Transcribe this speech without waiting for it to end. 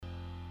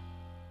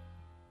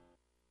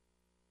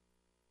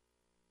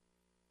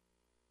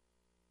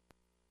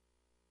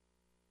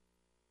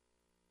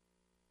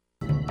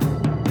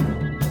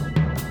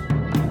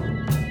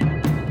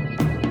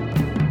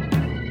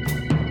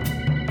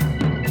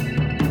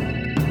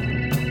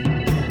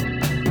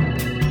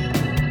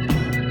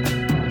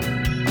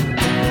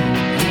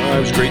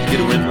great to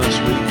get a win last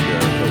week. I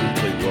thought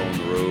we played well on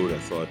the road. I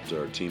thought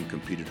our team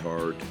competed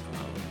hard.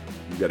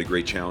 We've got a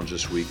great challenge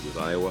this week with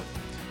Iowa,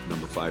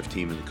 number 5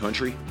 team in the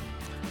country.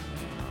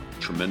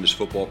 Tremendous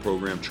football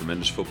program,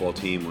 tremendous football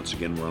team. Once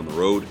again, we're on the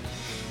road.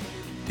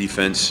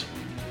 Defense,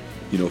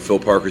 Phil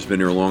Parker's been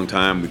here a long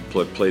time.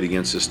 We've played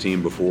against this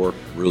team before.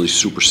 Really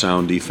super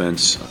sound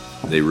defense.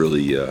 They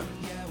really are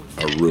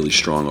really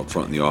strong up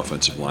front in the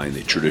offensive line.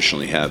 They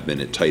traditionally have been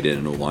at tight end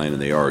and O-line,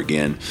 and they are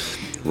again.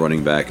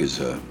 Running back has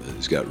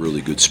got really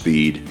good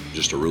speed,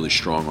 just a really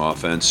strong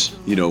offense.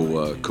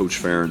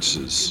 Coach Ferentz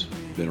has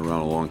been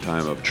around a long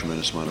time. I have a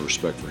tremendous amount of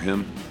respect for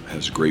him.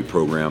 Has a great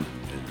program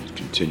and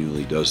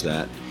continually does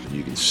that. And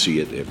you can see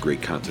it. They have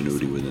great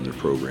continuity within their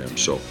program.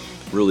 So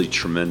really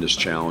tremendous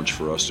challenge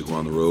for us to go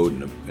on the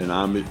road and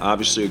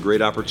obviously a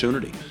great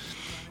opportunity.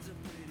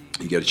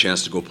 You get a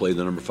chance to go play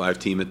the number 5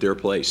 team at their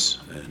place.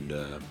 And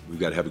we've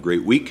got to have a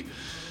great week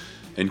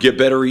and get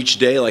better each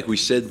day, like we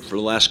said for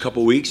the last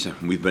couple of weeks.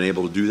 We've been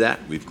able to do that.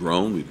 We've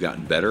grown. We've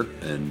gotten better.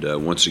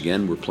 And once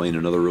again, we're playing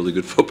another really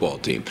good football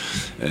team.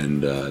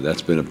 And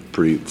that's been a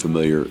pretty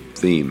familiar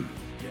theme.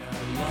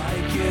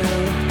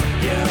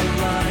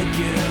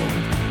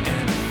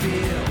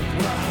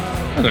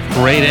 That's a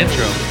great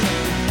intro.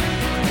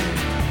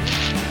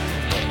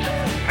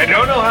 I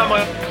don't know how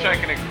much I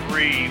can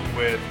agree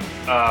with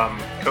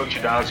Coach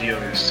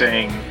Adazio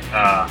saying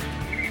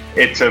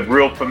it's a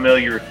real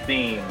familiar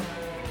theme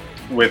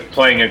with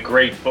playing a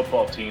great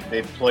football team.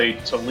 They've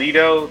played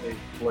Toledo, they've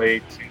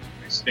played San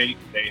Jose State,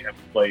 they have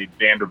played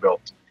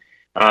Vanderbilt.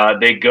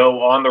 They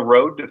go on the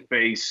road to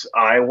face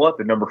Iowa,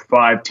 the number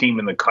 5 team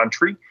in the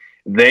country,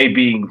 they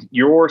being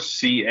your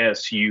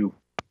CSU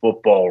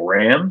football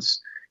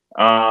Rams.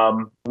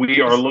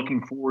 We are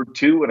looking forward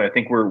to, and I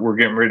think we're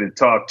getting ready to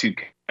talk to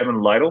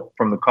Kevin Lytle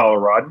from the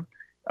Coloradoan.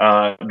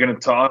 I'm going to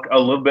talk a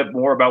little bit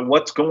more about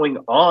what's going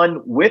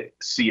on with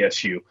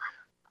CSU.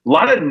 A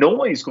lot of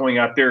noise going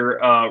out there,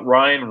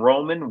 Ryan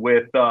Roman,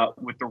 with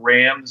the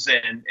Rams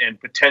and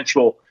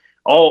potential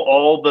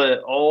all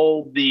the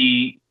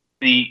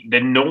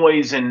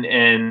noise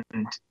and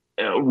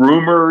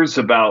rumors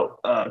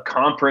about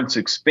conference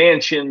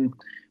expansion,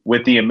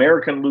 with the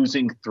American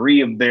losing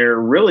 3 of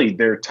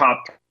their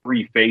top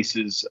 3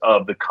 faces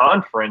of the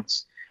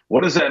conference.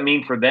 What does that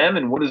mean for them,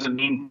 and what does it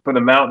mean for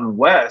the Mountain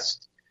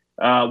West?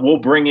 We'll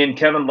bring in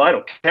Kevin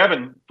Lytle.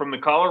 Kevin from the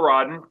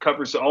Coloradoan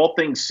covers all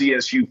things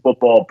CSU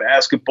football,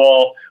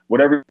 basketball,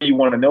 whatever you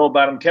want to know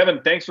about him.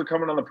 Kevin, thanks for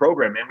coming on the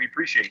program, man. We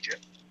appreciate you.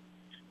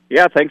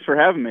 Yeah, thanks for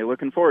having me.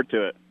 Looking forward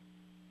to it.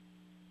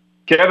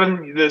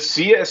 Kevin, the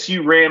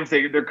CSU Rams,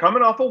 they're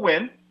coming off a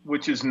win,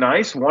 which is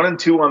nice.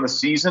 1-2 on the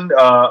season,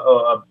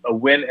 a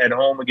win at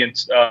home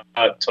against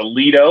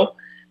Toledo.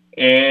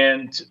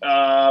 And,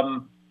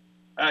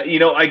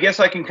 I guess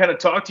I can kind of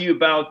talk to you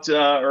about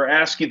or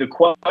ask you the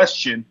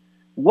question.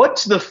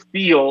 What's the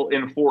feel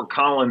in Fort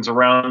Collins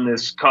around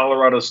this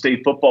Colorado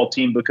State football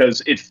team?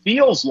 Because it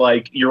feels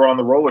like you're on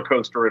the roller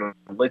coaster in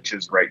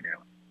Litches right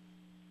now.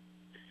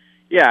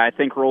 Yeah, I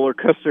think roller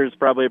coaster is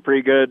probably a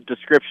pretty good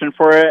description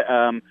for it.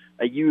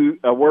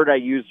 A word I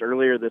used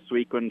earlier this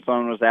week when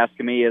someone was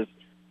asking me is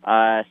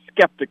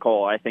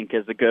skeptical, I think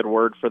is a good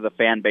word for the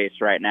fan base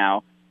right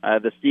now.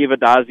 The Steve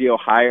Adazio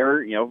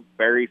hire,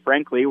 very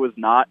frankly, was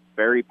not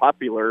very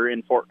popular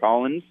in Fort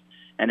Collins.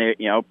 And,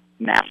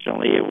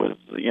 nationally it was,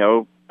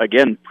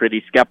 again,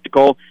 pretty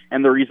skeptical.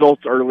 And the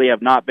results early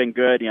have not been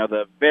good.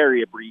 The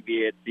very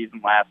abbreviated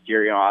season last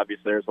year,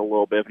 obviously there's a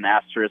little bit of an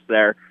asterisk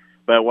there,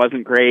 but it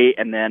wasn't great.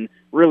 And then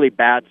really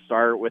bad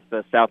start with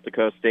the South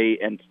Dakota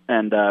State and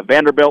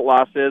Vanderbilt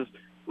losses.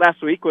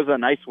 Last week was a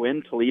nice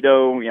win.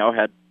 Toledo,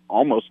 had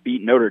almost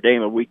beat Notre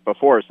Dame a week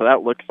before, so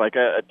that looks like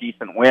a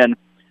decent win.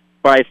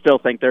 But I still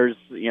think there's,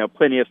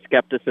 plenty of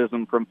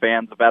skepticism from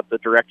fans about the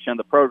direction of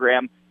the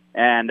program.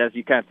 And as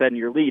you kind of said in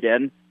your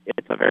lead-in,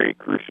 it's a very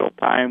crucial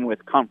time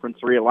with conference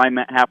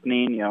realignment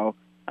happening.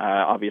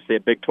 Obviously, a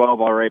Big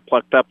 12 already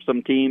plucked up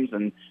some teams,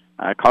 and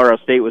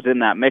Colorado State was in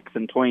that mix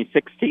in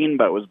 2016,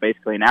 but it was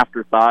basically an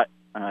afterthought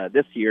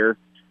this year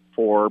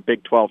for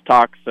Big 12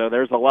 talks. So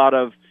there's a lot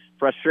of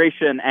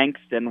frustration,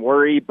 angst, and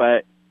worry,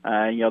 but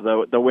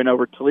the win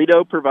over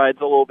Toledo provides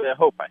a little bit of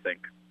hope, I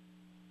think.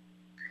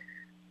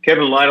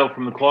 Kevin Lytle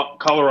from the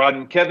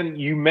Coloradoan. Kevin,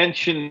 you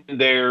mentioned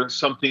there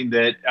something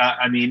that,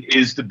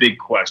 is the big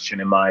question,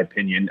 in my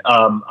opinion.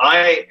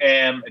 I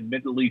am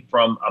admittedly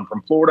I'm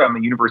from Florida. I'm a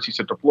University of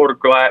Central Florida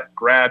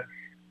grad.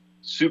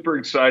 Super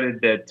excited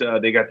that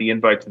they got the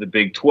invite to the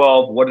Big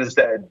 12. What does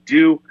that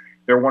do?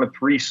 They're one of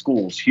 3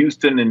 schools,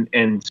 Houston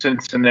and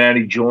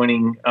Cincinnati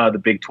joining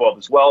the Big 12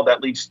 as well.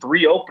 That leaves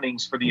 3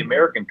 openings for the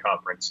American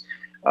Conference.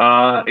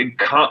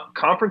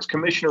 Conference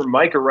Commissioner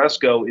Mike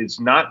Oresco is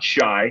not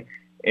shy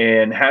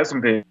and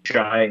hasn't been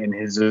shy in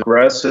his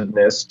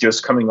aggressiveness,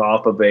 just coming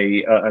off of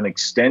an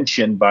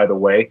extension, by the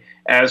way,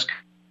 as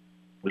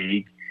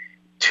league,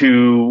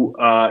 to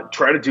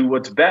try to do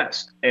what's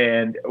best.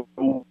 And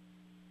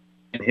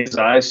in his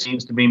eyes,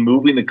 seems to be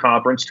moving the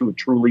conference to a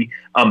truly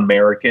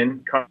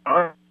American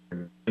conference.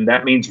 And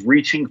that means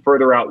reaching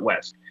further out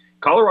west.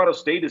 Colorado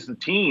State is the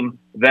team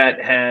that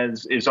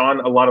is on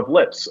a lot of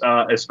lips,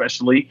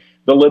 especially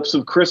the lips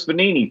of Chris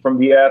Vanini from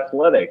The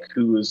Athletic,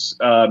 who has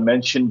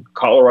mentioned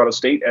Colorado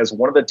State as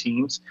one of the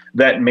teams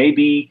that may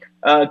be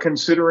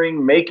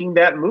considering making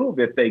that move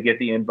if they get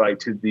the invite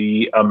to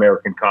the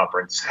American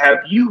Conference. Have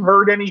you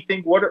heard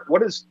anything?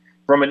 What is,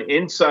 from an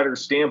insider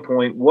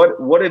standpoint,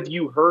 what have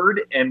you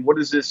heard, and what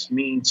does this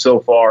mean so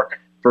far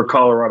for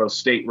Colorado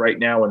State right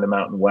now in the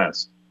Mountain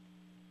West?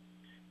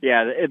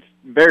 Yeah, it's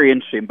very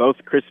interesting. Both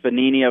Chris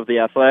Vanini of The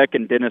Athletic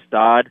and Dennis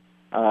Dodd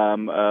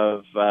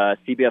of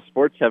CBS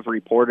Sports have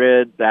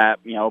reported that,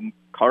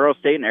 Colorado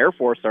State and Air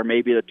Force are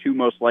maybe the two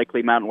most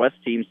likely Mountain West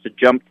teams to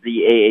jump to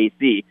the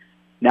AAC.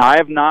 Now, I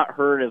have not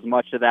heard as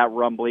much of that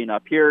rumbling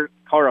up here.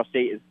 Colorado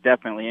State is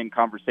definitely in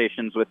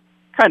conversations with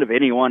kind of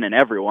anyone and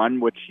everyone,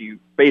 which you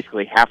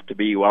basically have to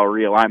be while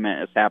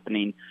realignment is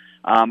happening.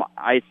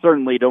 I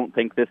certainly don't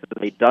think this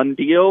is a done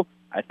deal.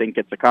 I think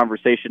it's a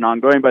conversation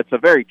ongoing, but it's a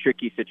very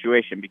tricky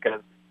situation because,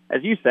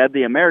 as you said,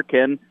 the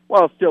American,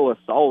 while still a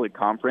solid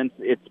conference,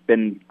 it's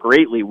been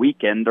greatly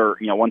weakened, or,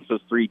 once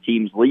those three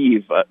teams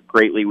leave,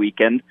 greatly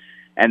weakened.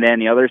 And then,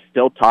 there's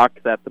still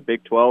talk that the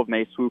Big 12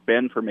 may swoop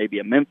in for maybe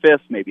a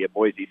Memphis, maybe a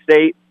Boise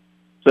State.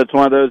 So it's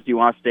one of those, do you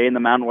want to stay in the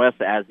Mountain West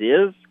as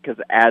is?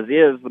 Because as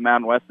is, the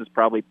Mountain West is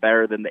probably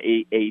better than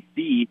the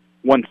AAC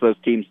once those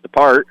teams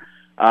depart.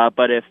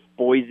 But if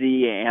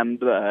Boise and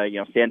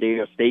San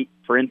Diego State,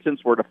 for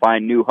instance, were to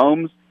find new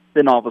homes,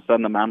 then all of a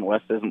sudden the Mountain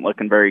West isn't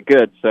looking very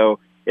good. So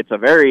it's a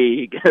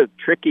very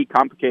tricky,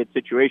 complicated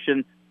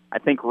situation. I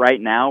think right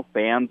now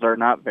fans are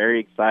not very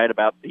excited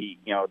about the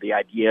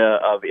idea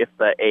of if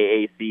the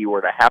AAC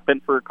were to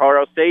happen for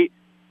Colorado State.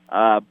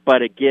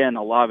 But again,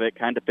 a lot of it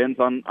kind of depends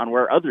on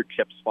where other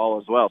chips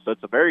fall as well. So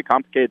it's a very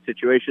complicated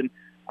situation.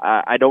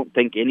 I don't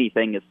think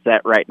anything is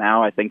set right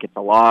now. I think it's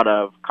a lot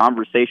of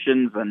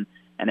conversations and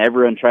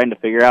everyone trying to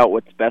figure out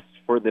what's best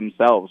for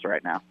themselves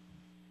right now.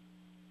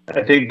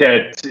 I think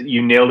that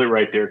you nailed it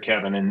right there,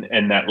 Kevin,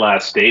 and that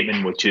last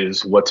statement, which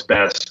is what's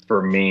best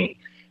for me.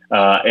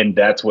 And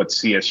that's what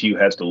CSU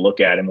has to look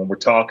at. And when we're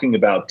talking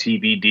about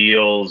TV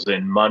deals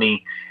and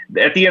money,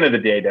 at the end of the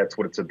day, that's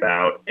what it's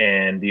about.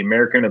 And the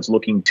American is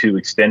looking to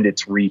extend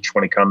its reach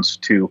when it comes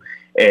to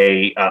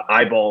a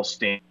eyeball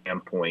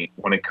standpoint,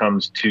 when it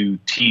comes to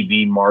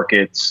TV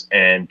markets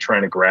and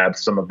trying to grab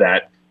some of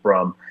that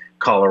from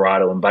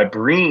Colorado. And by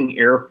bringing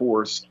Air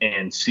Force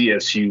and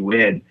CSU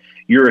in,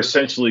 you're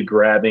essentially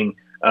grabbing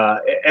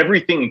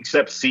everything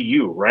except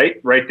CU,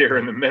 right there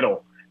in the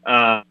middle.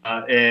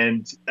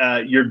 And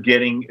you're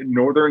getting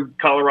Northern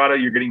Colorado,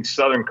 you're getting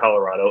Southern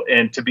Colorado.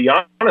 And to be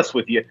honest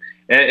with you,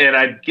 and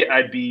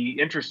I'd be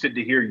interested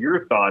to hear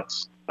your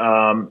thoughts,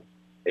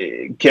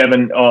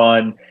 Kevin,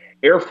 on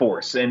Air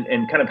Force and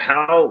kind of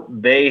how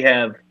they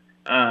have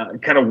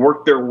kind of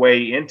worked their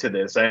way into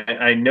this.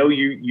 I know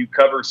you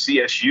cover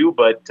CSU,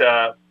 but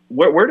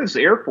where does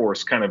Air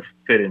Force kind of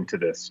fit into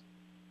this?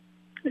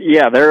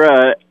 Yeah,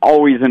 they're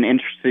always an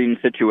interesting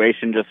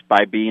situation just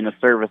by being a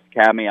service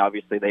academy.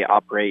 Obviously, they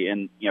operate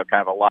in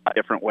kind of a lot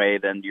different way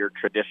than your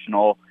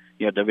traditional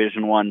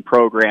Division I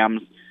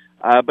programs.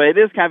 But it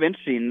is kind of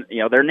interesting.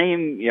 Their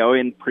name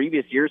in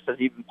previous years has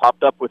even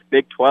popped up with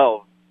Big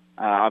 12.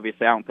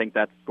 Obviously, I don't think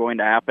that's going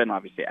to happen.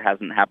 Obviously, it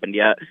hasn't happened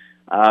yet.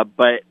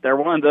 But they're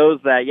one of those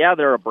that,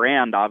 they're a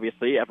brand,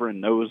 obviously. Everyone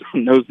knows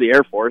the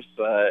Air Force.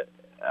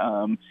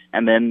 And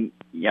then,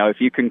 if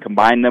you can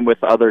combine them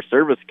with other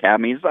service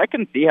academies, I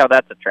can see how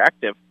that's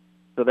attractive.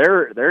 So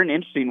they're an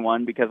interesting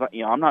one because,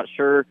 I'm not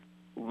sure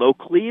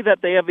locally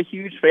that they have a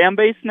huge fan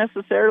base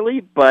necessarily.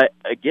 But,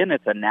 again,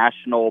 it's a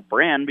national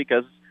brand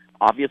because,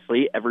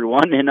 obviously,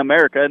 everyone in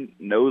America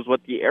knows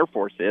what the Air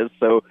Force is.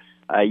 So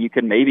you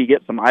can maybe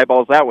get some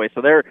eyeballs that way.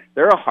 So they're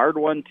a hard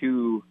one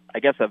to, I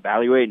guess,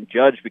 evaluate and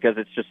judge because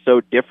it's just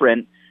so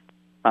different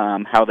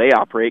how they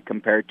operate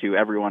compared to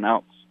everyone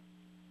else.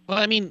 Well,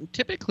 I mean,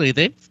 typically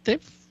they've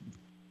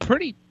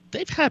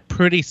had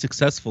pretty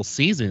successful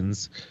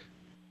seasons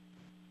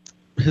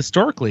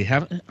historically.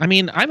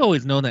 I've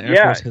always known that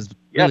Air Force has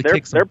really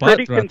kicked some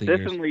butt throughout the years. They're pretty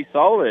consistently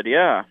solid,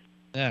 yeah.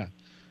 Yeah.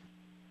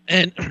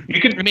 And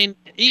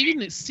even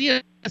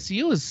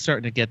CSU is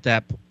starting to get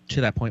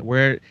to that point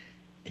where,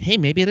 hey,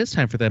 maybe it is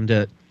time for them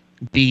to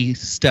be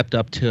stepped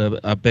up to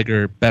a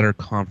bigger, better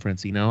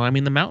conference. The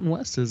Mountain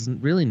West is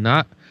really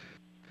not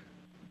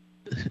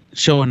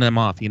showing them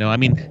off.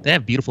 They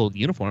have beautiful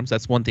uniforms.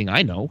 That's one thing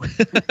I know.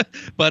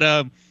 but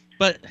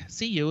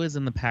CU is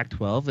in the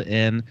Pac-12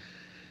 and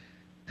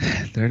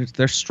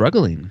they're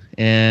struggling,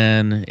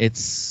 and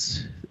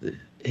it's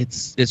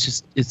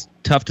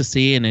tough to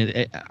see.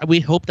 And we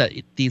hope that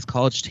these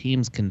college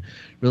teams can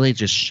really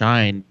just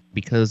shine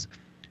because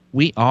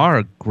we are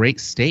a great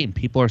state and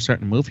people are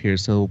starting to move here.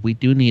 So we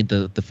do need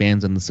the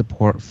fans and the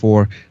support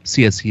for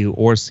CSU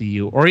or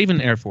CU or even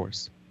Air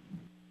Force.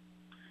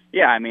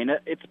 Yeah,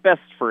 it's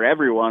best for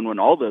everyone when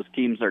all those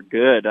teams are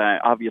good.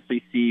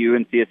 Obviously, CU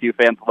and CSU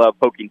fans love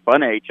poking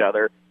fun at each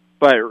other,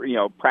 but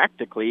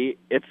practically,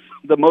 it's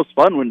the most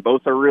fun when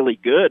both are really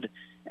good,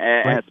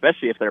 and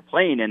especially if they're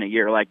playing in a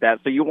year like that.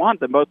 So you want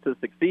them both to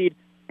succeed,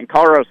 And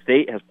Colorado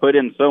State has put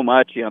in so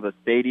much, the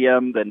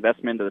stadium, the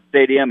investment into the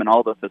stadium and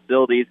all the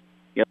facilities.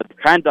 They've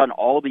kind of done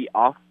all the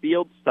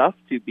off-field stuff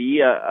to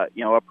be a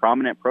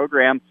prominent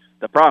program.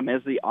 The problem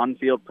is the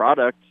on-field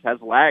product has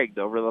lagged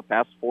over the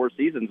past 4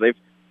 seasons. They've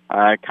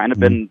kind of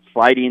been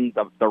sliding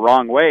the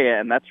wrong way,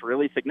 and that's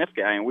really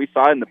significant. I mean, we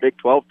saw in the Big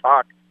 12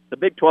 talk, the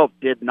Big 12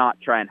 did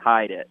not try and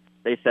hide it.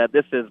 They said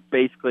this is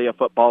basically a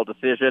football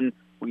decision.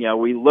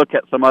 We look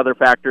at some other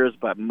factors,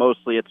 but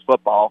mostly it's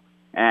football.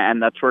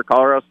 And that's where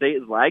Colorado State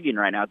is lagging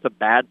right now. It's a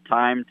bad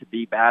time to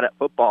be bad at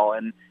football.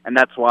 And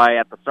that's why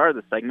at the start of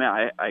the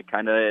segment, I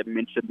kind of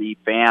mentioned the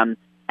fan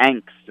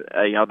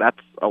angst.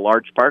 That's a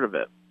large part of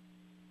it.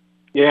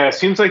 Yeah, it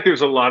seems like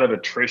there's a lot of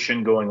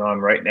attrition going on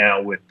right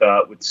now with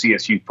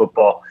CSU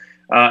football.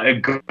 A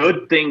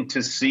good thing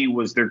to see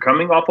was they're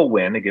coming off a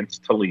win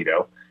against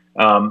Toledo.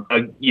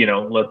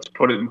 Let's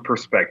put it in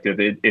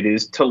perspective. It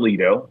is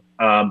Toledo,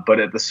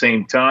 but at the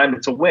same time,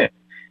 it's a win.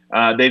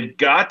 They've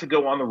got to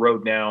go on the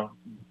road now,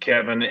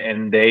 Kevin,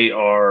 and they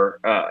are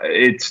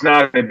it's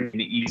not going to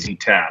be an easy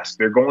task.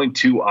 They're going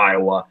to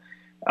Iowa.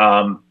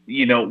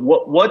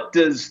 What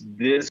does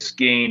this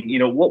game,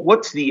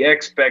 what's the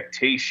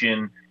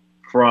expectation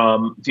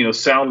from,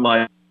 sound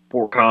like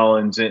Fort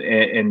Collins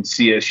and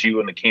CSU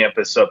and the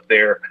campus up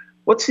there?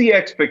 What's the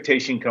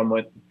expectation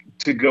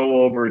to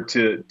go over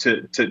to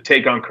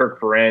take on Kirk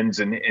Ferenz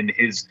and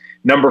his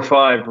number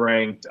 5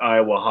 ranked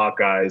Iowa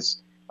Hawkeyes?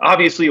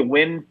 Obviously, a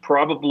win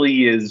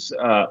probably is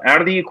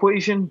out of the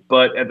equation,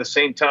 but at the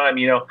same time,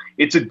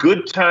 it's a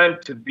good time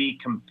to be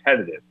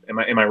competitive. Am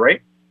I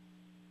right?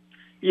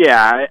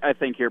 Yeah, I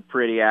think you're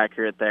pretty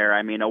accurate there.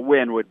 I mean, a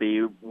win would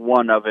be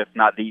one of, if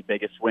not the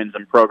biggest wins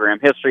in program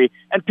history,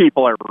 and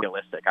people are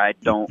realistic. I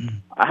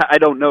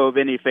don't know of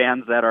any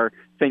fans that are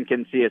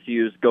thinking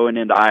CSU's going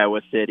into Iowa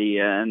City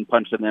and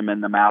punching them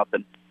in the mouth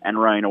and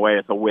running away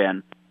with a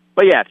win.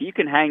 But yeah, if you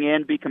can hang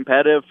in, be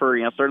competitive for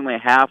certainly a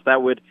half,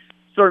 that would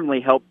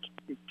certainly help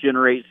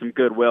generate some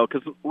goodwill,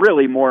 because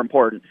really more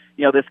important,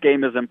 this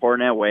game is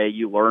important in a way.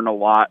 You learn a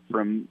lot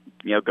from,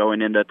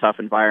 going into a tough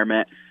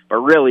environment, but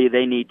really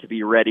they need to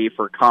be ready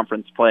for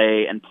conference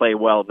play and play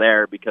well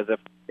there, because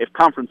if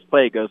conference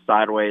play goes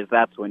sideways,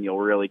 that's when you'll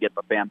really get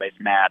the fan base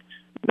mad.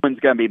 No one's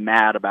going to be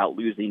mad about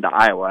losing to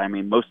Iowa. I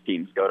mean, most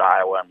teams go to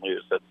Iowa and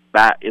lose. So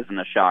that isn't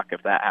a shock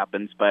if that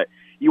happens, but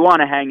you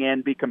want to hang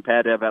in, be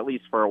competitive, at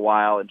least for a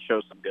while, and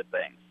show some good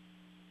things.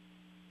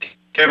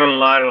 Kevin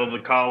Lytle, the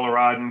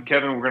Coloradoan.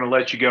 Kevin, we're going to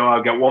let you go.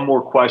 I've got one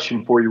more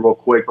question for you real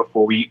quick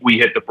before we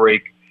hit the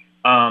break.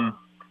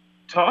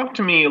 Talk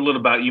to me a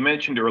little about, you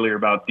mentioned earlier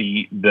about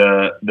the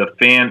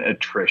fan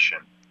attrition,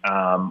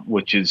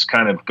 which is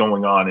kind of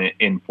going on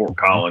in Fort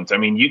Collins. I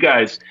mean, you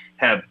guys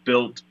have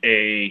built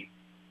a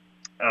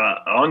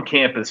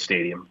on-campus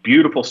stadium,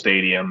 beautiful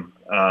stadium.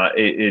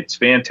 It's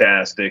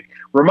fantastic.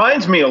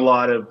 Reminds me a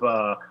lot of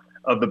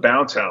the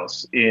Bounce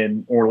House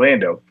in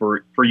Orlando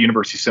for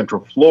University of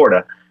Central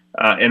Florida.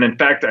 And in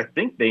fact, I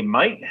think they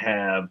might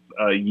have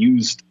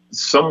used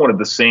somewhat of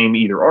the same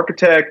either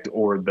architect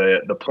or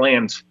the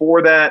plans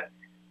for that.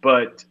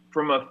 But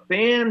from a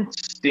fan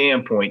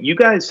standpoint, you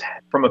guys,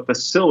 from a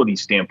facility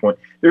standpoint,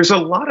 there's a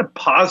lot of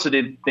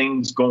positive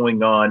things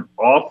going on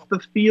off the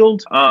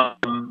field.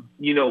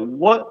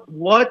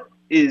 What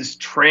is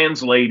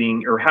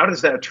translating, or how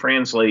does that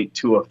translate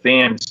to a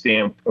fan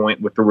standpoint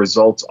with the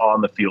results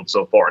on the field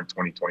so far in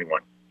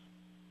 2021?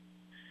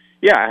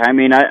 Yeah, I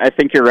mean, I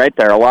think you're right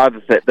there. A lot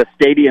of the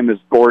stadium is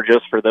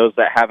gorgeous for those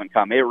that haven't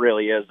come. It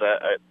really is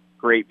a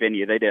great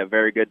venue. They did a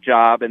very good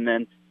job. And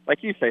then,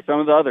 like you say, some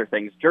of the other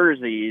things,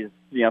 jerseys,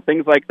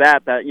 things like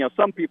that,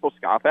 some people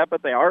scoff at,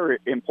 but they are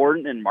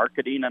important in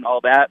marketing and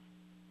all that.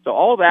 So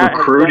all that.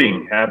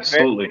 Recruiting,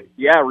 absolutely.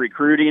 Yeah,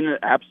 recruiting,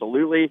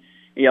 absolutely.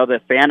 The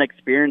fan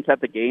experience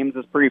at the games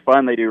is pretty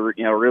fun. They do,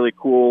 really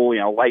cool,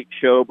 light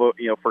show, but,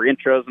 for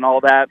intros and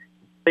all that.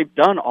 They've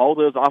done all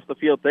those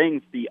off-the-field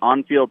things. The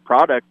on-field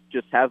product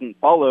just hasn't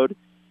followed.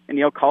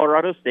 And,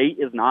 Colorado State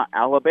is not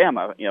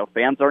Alabama.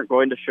 Fans aren't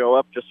going to show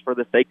up just for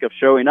the sake of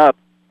showing up.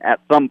 At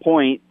some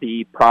point,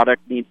 the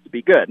product needs to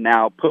be good.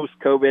 Now,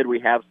 post-COVID, we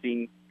have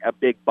seen a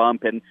big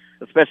bump in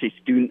especially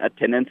student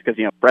attendance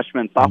because,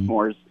 freshmen and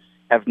sophomores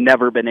have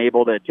never been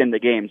able to attend the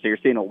game. So you're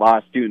seeing a lot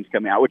of students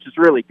coming out, which is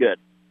really good.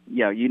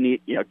 You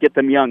need, get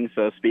them young,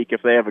 so to speak.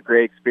 If they have a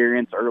great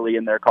experience early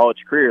in their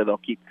college career, they'll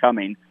keep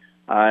coming.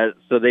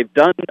 So they've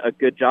done a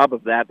good job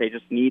of that. They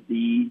just need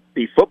the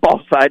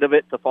football side of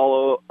it to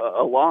follow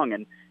along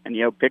and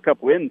pick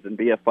up wins and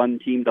be a fun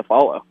team to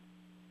follow.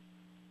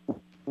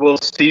 Will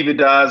Steve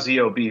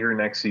Adazio be here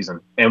next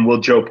season? And will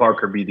Joe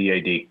Parker be the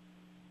AD?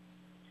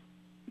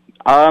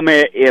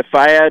 If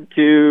I had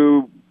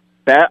to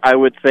bet, I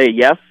would say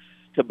yes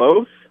to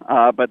both.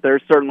 But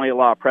there's certainly a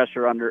lot of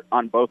pressure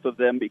on both of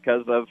them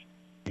because of,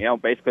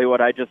 basically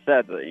what I just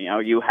said.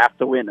 You have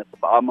to win. It's a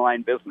bottom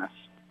line business.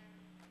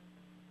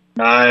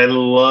 I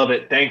love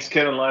it. Thanks,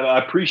 Kevin Lytle. I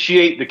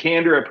appreciate the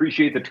candor. I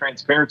appreciate the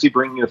transparency,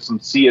 bringing us some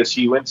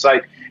CSU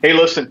insight. Hey,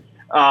 listen,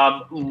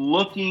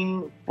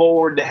 Looking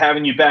forward to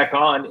having you back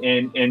on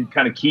and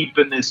kind of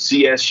keeping this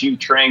CSU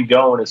train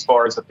going as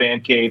far as the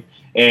fan cave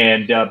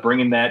and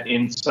bringing that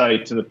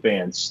insight to the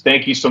fans.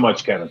 Thank you so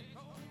much, Kevin.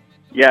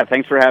 Yeah,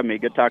 thanks for having me.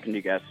 Good talking to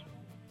you guys.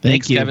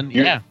 Thanks, Kevin.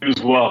 Yeah. You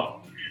as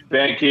well.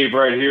 Fan cave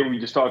right here. We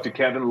just talked to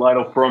Kevin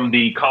Lytle from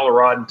the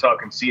Coloradoan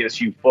talking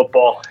CSU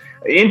football.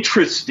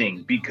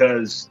 Interesting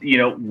because,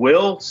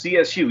 will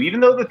CSU, even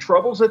though the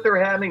troubles that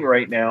they're having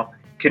right now,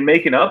 can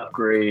make an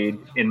upgrade,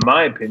 in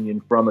my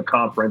opinion, from the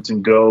conference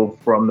and go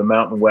from the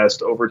Mountain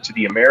West over to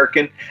the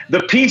American, the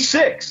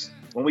P6.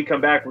 When we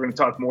come back, we're going to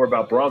talk more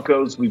about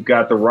Broncos. We've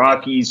got the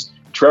Rockies.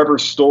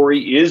 Trevor's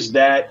story. Is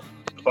that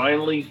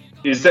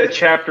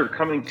chapter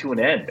coming to an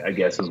end, I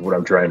guess is what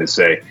I'm trying to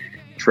say.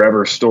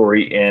 Trevor's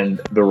story and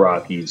the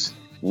Rockies.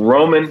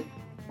 Roman,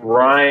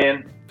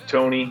 Ryan,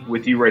 Tony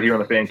with you right here on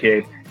the Fan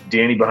Cave.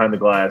 Danny behind the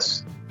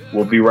glass.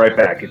 We'll be right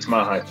back. It's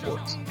Mile High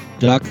Sports.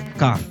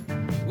 .com.